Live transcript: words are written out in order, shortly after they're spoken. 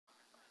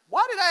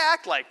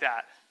act like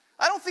that.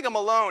 I don't think I'm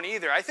alone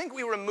either. I think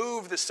we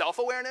remove the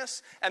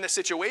self-awareness and the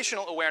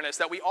situational awareness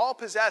that we all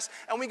possess,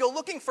 and we go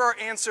looking for our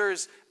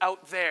answers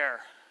out there.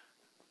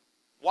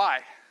 Why?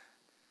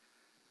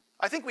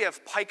 I think we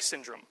have pike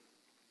syndrome.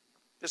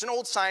 There's an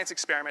old science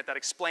experiment that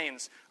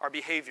explains our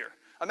behavior.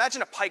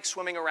 Imagine a pike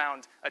swimming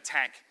around a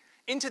tank.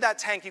 Into that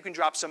tank, you can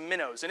drop some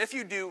minnows, and if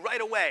you do,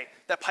 right away,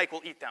 that pike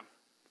will eat them.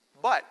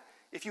 But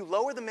if you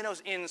lower the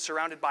minnows in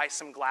surrounded by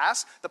some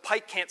glass, the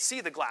pike can't see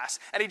the glass,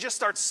 and he just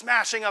starts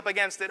smashing up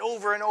against it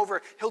over and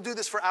over. He'll do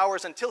this for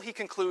hours until he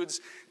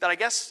concludes that I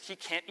guess he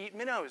can't eat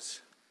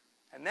minnows.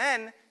 And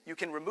then you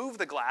can remove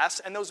the glass,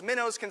 and those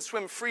minnows can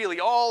swim freely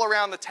all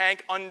around the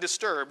tank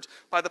undisturbed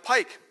by the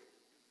pike.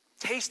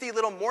 Tasty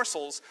little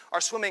morsels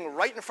are swimming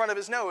right in front of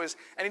his nose,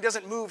 and he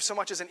doesn't move so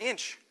much as an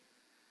inch.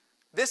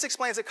 This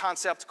explains a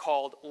concept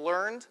called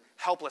learned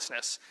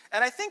helplessness,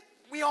 and I think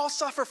we all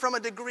suffer from a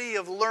degree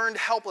of learned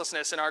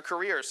helplessness in our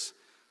careers.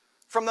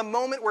 From the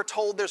moment we're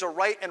told there's a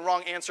right and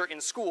wrong answer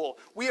in school,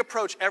 we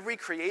approach every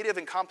creative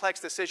and complex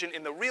decision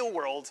in the real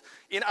world,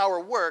 in our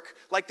work,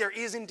 like there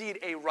is indeed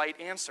a right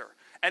answer.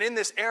 And in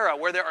this era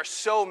where there are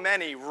so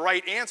many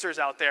right answers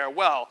out there,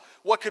 well,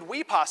 what could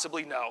we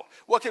possibly know?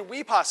 What could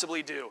we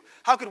possibly do?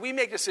 How could we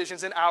make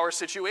decisions in our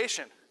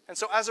situation? And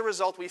so as a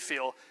result, we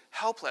feel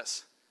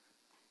helpless.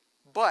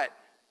 But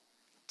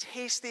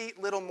tasty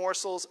little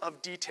morsels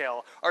of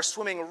detail are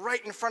swimming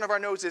right in front of our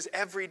noses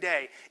every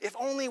day. If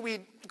only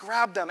we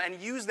grab them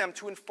and use them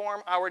to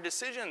inform our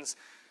decisions.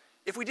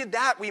 If we did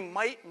that, we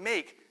might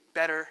make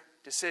better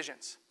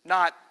decisions.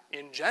 Not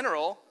in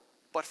general,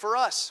 but for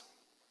us.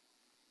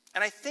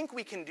 And I think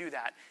we can do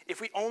that if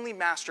we only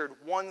mastered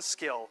one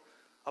skill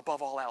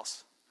above all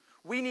else.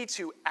 We need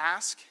to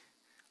ask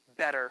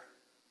better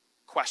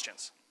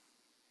questions.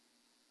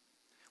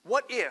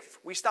 What if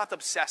we stopped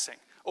obsessing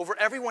over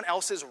everyone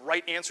else's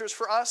right answers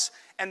for us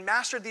and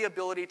mastered the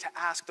ability to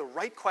ask the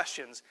right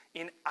questions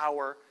in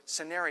our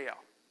scenario?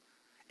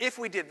 If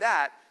we did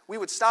that, we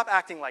would stop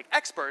acting like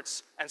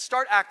experts and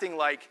start acting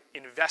like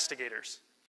investigators.